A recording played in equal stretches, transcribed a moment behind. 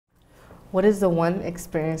What is the one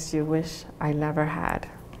experience you wish I never had?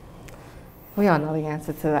 We all know the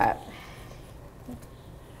answer to that.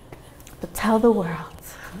 But tell the world.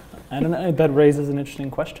 I don't know, that raises an interesting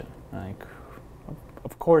question. Like,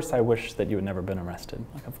 of course I wish that you had never been arrested.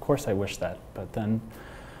 Like, of course I wish that, but then,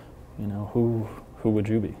 you know, who would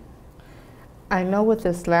you be? I know with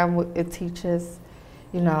Islam, it teaches,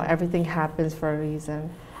 you know, everything happens for a reason.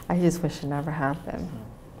 I just wish it never happened.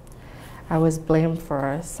 I was blamed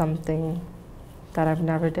for something that I've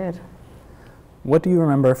never did. What do you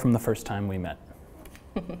remember from the first time we met?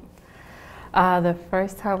 The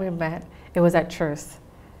first time we met, it was at church.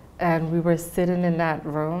 And we were sitting in that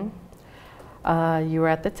room. You were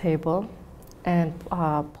at the table, and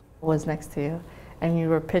Paul was next to you. And you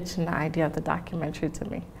were pitching the idea of the documentary to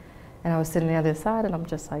me. And I was sitting on the other side, and I'm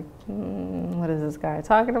just like, what is this guy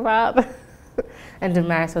talking about? And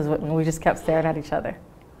Damaris was with me. We just kept staring at each other.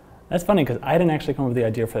 That's funny, because I didn't actually come up with the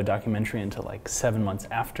idea for the documentary until like 7 months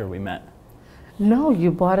after we met. No,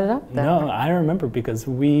 you brought it up then. No, I remember because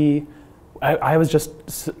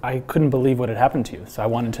I couldn't believe what had happened to you, so I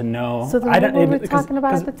wanted to know. So then what were we talking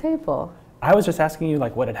about at the table? I was just asking you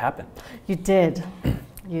like what had happened. You did.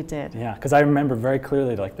 You did. Yeah, because I remember very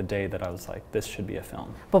clearly like the day that I was like, this should be a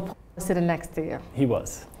film. But Paul was sitting next to you. He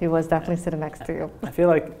was. He was definitely sitting next to you. I feel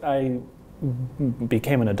like I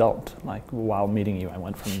became an adult. Like while meeting you, I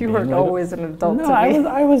went from you were always an adult to me.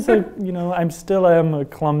 I was a, you know, I still am a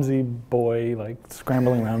clumsy boy, like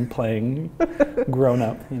scrambling around playing grown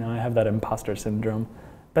up. You know, I have that imposter syndrome.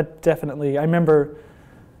 But definitely, I remember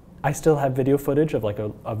I still have video footage of like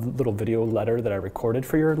a little video letter that I recorded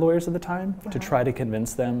for your lawyers at the time to try to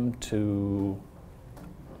convince them to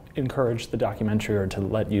encourage the documentary or to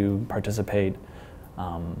let you participate.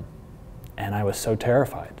 And I was so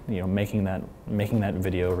terrified, you know, making that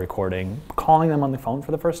video recording, calling them on the phone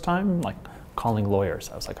for the first time, like calling lawyers.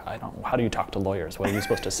 I was like, how do you talk to lawyers? What are you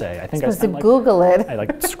supposed to say? I think supposed to Google it. I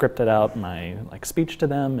like scripted out my like speech to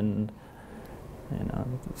them, and you know,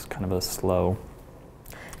 it was kind of a slow.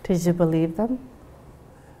 Did you believe them?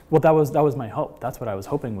 Well, that was my hope. That's what I was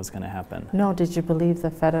hoping was going to happen. No, did you believe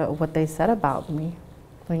what they said about me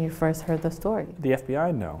when you first heard the story? The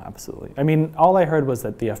FBI? No, absolutely. I mean, all I heard was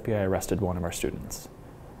that the FBI arrested one of our students,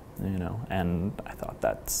 you know, and I thought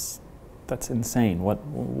that's insane.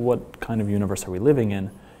 What kind of universe are we living in?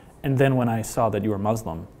 And then when I saw that you were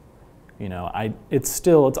Muslim, you know, it's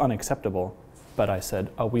unacceptable. But I said,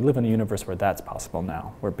 oh, we live in a universe where that's possible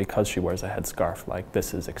now, where because she wears a headscarf, like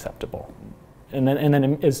this is acceptable. And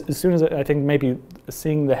then as soon as I think maybe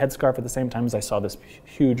seeing the headscarf at the same time as I saw this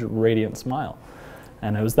huge radiant smile,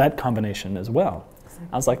 and it was that combination as well.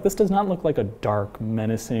 I was like, this does not look like a dark,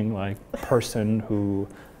 menacing like person who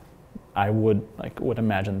I would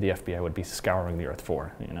imagine the FBI would be scouring the earth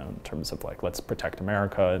for, you know, in terms of like let's protect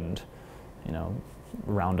America and, you know,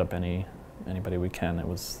 round up anybody we can.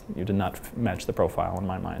 You did not match the profile in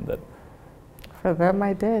my mind that. For them,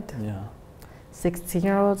 I did. Yeah.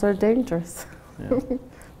 16-year-olds are dangerous. Yeah.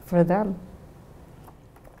 For them.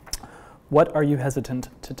 What are you hesitant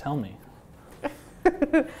to tell me?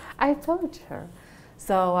 I told you.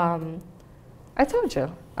 So I told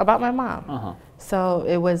you about my mom. So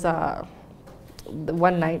it was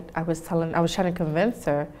one night I was trying to convince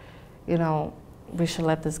her, you know, we should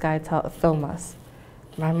let this guy film us.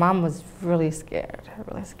 My mom was really scared.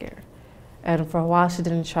 And for a while she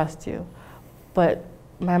didn't trust you. But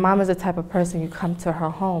my mom is the type of person, you come to her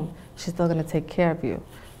home, she's still gonna take care of you.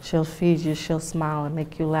 She'll feed you, she'll smile and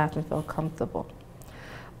make you laugh and feel comfortable.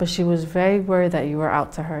 But she was very worried that you were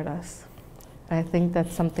out to hurt us. And I think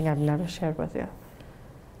that's something I've never shared with you.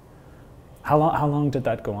 How long did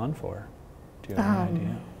that go on for? Do you have an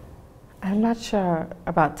idea? I'm not sure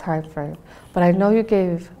about time frame, but I know you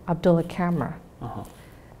gave Abdul a camera.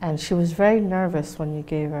 And she was very nervous when you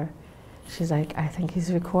gave her. She's like, I think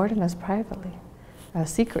he's recording us privately,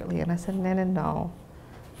 secretly. And I said, Nana, no,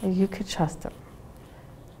 you could trust him.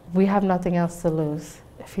 We have nothing else to lose.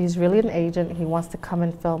 If he's really an agent, he wants to come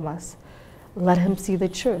and film us, let him see the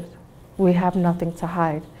truth. We have nothing to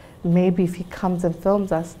hide. Maybe if he comes and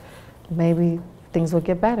films us, maybe things will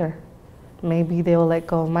get better. Maybe they will let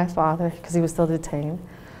go of my father because he was still detained.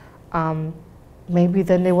 Maybe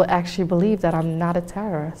then they will actually believe that I'm not a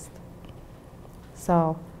terrorist.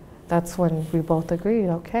 So that's when we both agreed,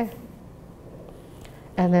 okay.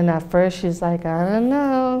 And then at first she's like, I don't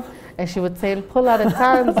know. And she would say, pull out at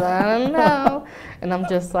times, I don't know. And I'm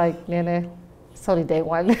just like, Nene, it's only day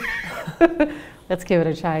one. Let's give it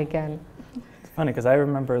a try again. It's funny, because I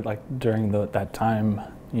remember like during that time,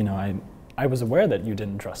 you know, I was aware that you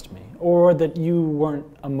didn't trust me, or that you weren't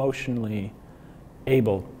emotionally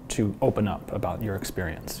able to open up about your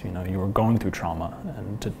experience. You know, you were going through trauma,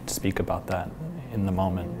 and to speak about that in the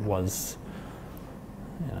moment was,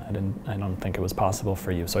 you know, I don't think it was possible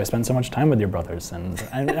for you. So I spent so much time with your brothers, and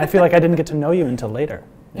I feel like I didn't get to know you until later.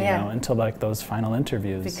 You know, until like those final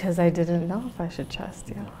interviews. Because I didn't know if I should trust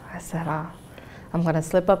you. I said, I'm gonna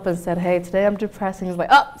slip up and said, hey, today I'm depressed. And he's like,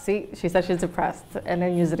 oh, see, she said she's depressed, and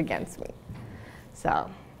then use it against me. So,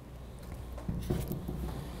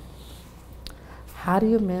 how do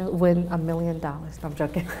you win $1 million? No, I'm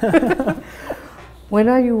joking. When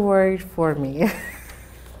are you worried for me?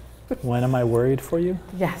 When am I worried for you?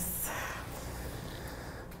 Yes.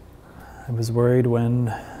 I was worried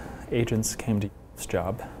when agents came to this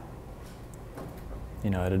job.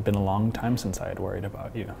 You know, it had been a long time since I had worried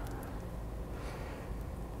about you.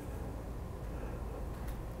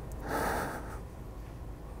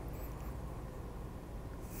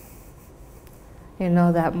 You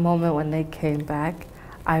know, that moment when they came back,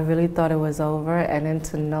 I really thought it was over, and then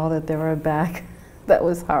to know that they were back, that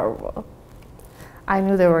was horrible. I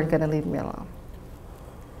knew they weren't going to leave me alone.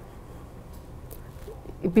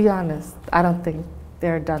 Be honest, I don't think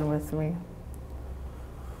they're done with me.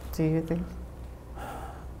 Do you think?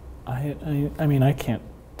 I mean, I can't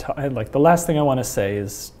tell. Like, the last thing I want to say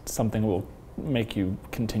is something will make you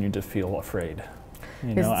continue to feel afraid.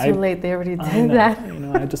 You know, it's too late. They already did that. You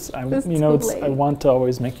know, I want to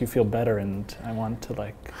always make you feel better, and I want to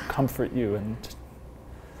like comfort you. And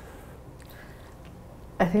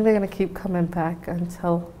I think they're gonna keep coming back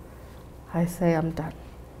until I say I'm done.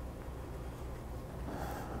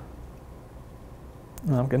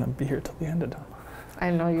 I'm gonna be here till the end of time. I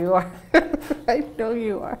know you are. I know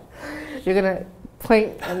you are. You're gonna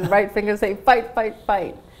point and right finger say, fight, fight,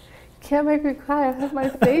 fight. You can't make me cry. I have my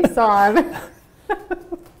face on.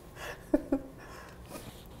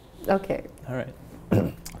 Okay. All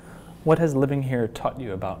right. What has living here taught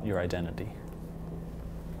you about your identity?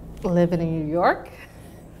 Living in New York?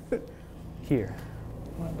 Here,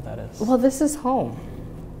 whatever that is. Well, this is home.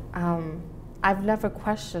 I've never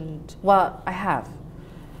questioned, well, I have,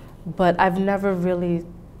 but I've never really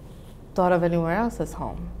thought of anywhere else as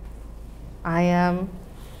home. I am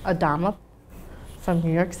Adama from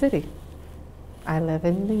New York City. I live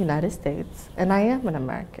in the United States, and I am an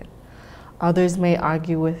American. Others may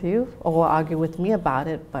argue with you or argue with me about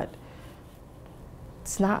it, but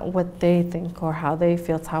it's not what they think or how they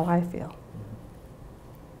feel, it's how I feel.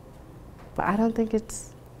 But I don't think it's,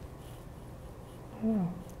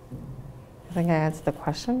 I think I answered the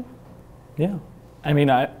question. Yeah. I mean,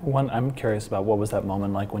 I'm curious about what was that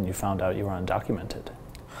moment like when you found out you were undocumented?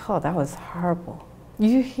 Oh, that was horrible.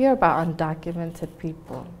 You hear about undocumented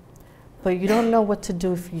people, but you don't know what to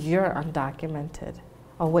do if you're undocumented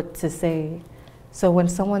or what to say. So when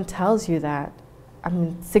someone tells you that, I'm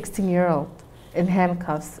a 16-year-old in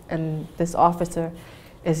handcuffs and this officer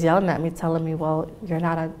is yelling at me, telling me, well, you're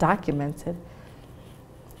not undocumented,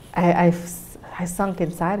 I sunk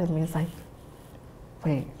inside of me. It's like,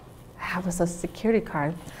 wait, I have a social security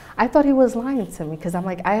card. I thought he was lying to me because I'm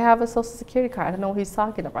like, I have a social security card. I don't know what he's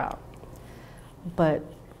talking about. But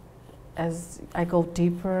as I go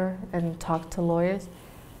deeper and talk to lawyers,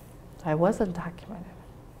 I was undocumented.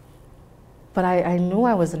 But I knew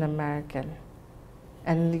I was an American,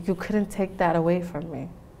 and you couldn't take that away from me.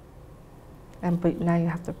 But now you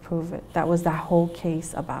have to prove it. That was that whole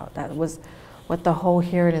case about. That was what the whole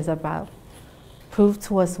hearing is about. Prove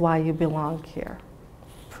to us why you belong here.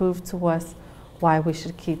 Prove to us why we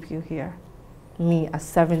should keep you here. Me, a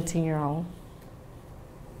 17-year-old,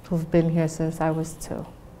 who've been here since I was 2.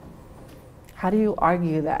 How do you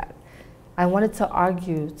argue that? I wanted to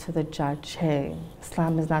argue to the judge, hey,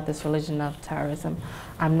 Islam is not this religion of terrorism.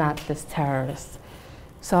 I'm not this terrorist.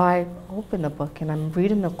 So I opened the book and I'm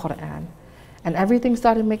reading the Quran, and everything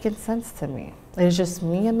started making sense to me. It was just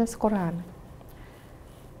me and this Quran.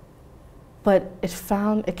 But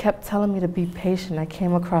it kept telling me to be patient. I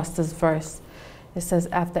came across this verse. It says,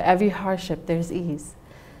 after every hardship, there's ease.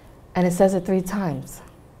 And it says it 3 times.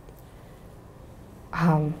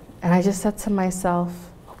 And I just said to myself,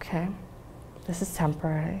 okay, this is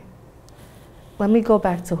temporary. Let me go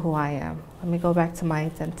back to who I am. Let me go back to my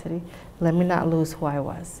identity. Let me not lose who I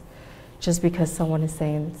was just because someone is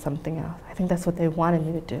saying something else. I think that's what they wanted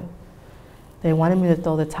me to do. They wanted me to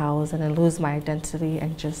throw the towels and then lose my identity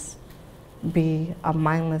and just be a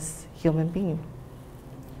mindless human being.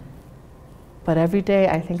 But every day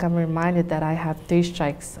I think I'm reminded that I have 3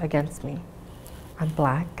 strikes against me. I'm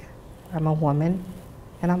black, I'm a woman,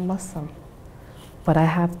 and I'm Muslim. But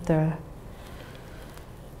I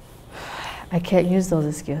can't use those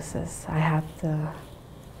excuses. I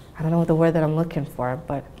don't know the word that I'm looking for,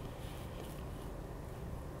 but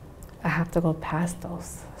have to go past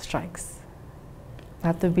those strikes. I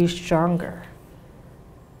have to be stronger.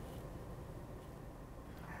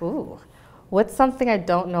 Ooh, what's something I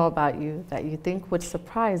don't know about you that you think would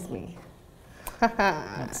surprise me?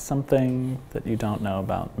 What's something that you don't know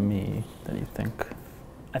about me that you think?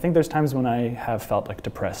 I think there's times when I have felt like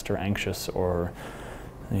depressed or anxious or,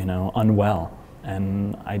 you know, unwell.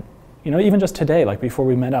 And I, you know, even just today, like before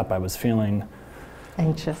we met up, I was feeling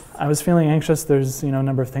anxious. I was feeling anxious. There's, you know, a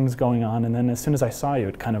number of things going on. And then as soon as I saw you,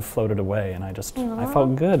 it kind of floated away. And I just, I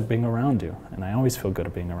felt good being around you. And I always feel good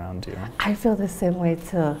at being around you. I feel the same way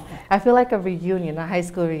too. I feel like a reunion, a high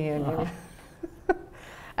school reunion.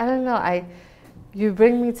 I don't know, you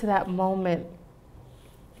bring me to that moment.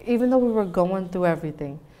 Even though we were going through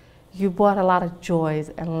everything, you brought a lot of joys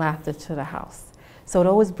and laughter to the house. So it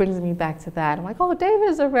always brings me back to that. I'm like, oh,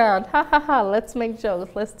 David's around, ha ha ha, let's make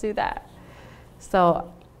jokes, let's do that.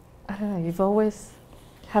 So, I don't know, you've always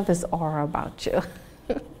have this aura about you.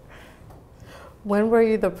 When were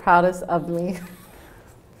you the proudest of me?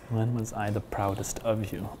 When was I the proudest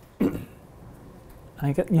of you?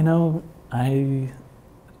 I get, you know,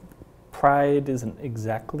 pride isn't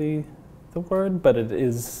exactly the word, but it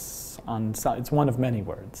is it's one of many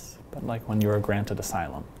words. But like when you were granted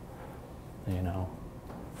asylum, you know.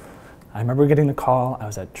 I remember getting the call, I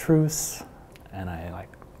was at truce, and I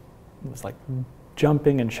was like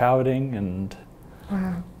jumping and shouting, and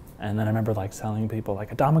wow. And then I remember like telling people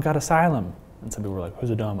like, Adama got asylum. And some people were like,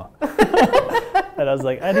 who's Adama? And I was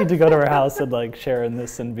like, I need to go to her house and like share in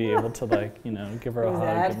this and be able to like, you know, give her a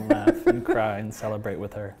hug and laugh and cry and celebrate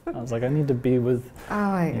with her. I was like, I need to be with,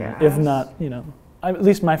 if not, you know, at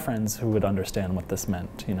least my friends who would understand what this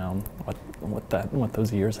meant, you know, what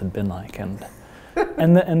those years had been like, and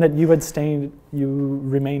that you had you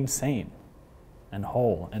remained sane and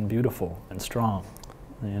whole and beautiful and strong,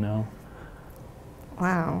 you know.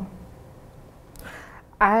 Wow.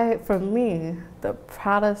 For me, the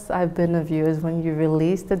proudest I've been of you is when you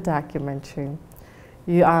released the documentary.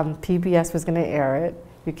 PBS was going to air it.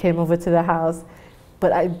 You came over to the house,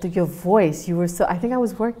 but your voice, you were so, I think I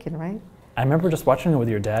was working, right? I remember just watching it with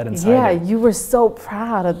your dad inside. Yeah, you were so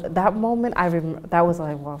proud of that moment. That was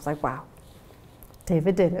like, well, I was like, wow,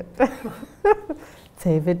 David did it.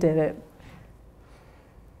 David did it.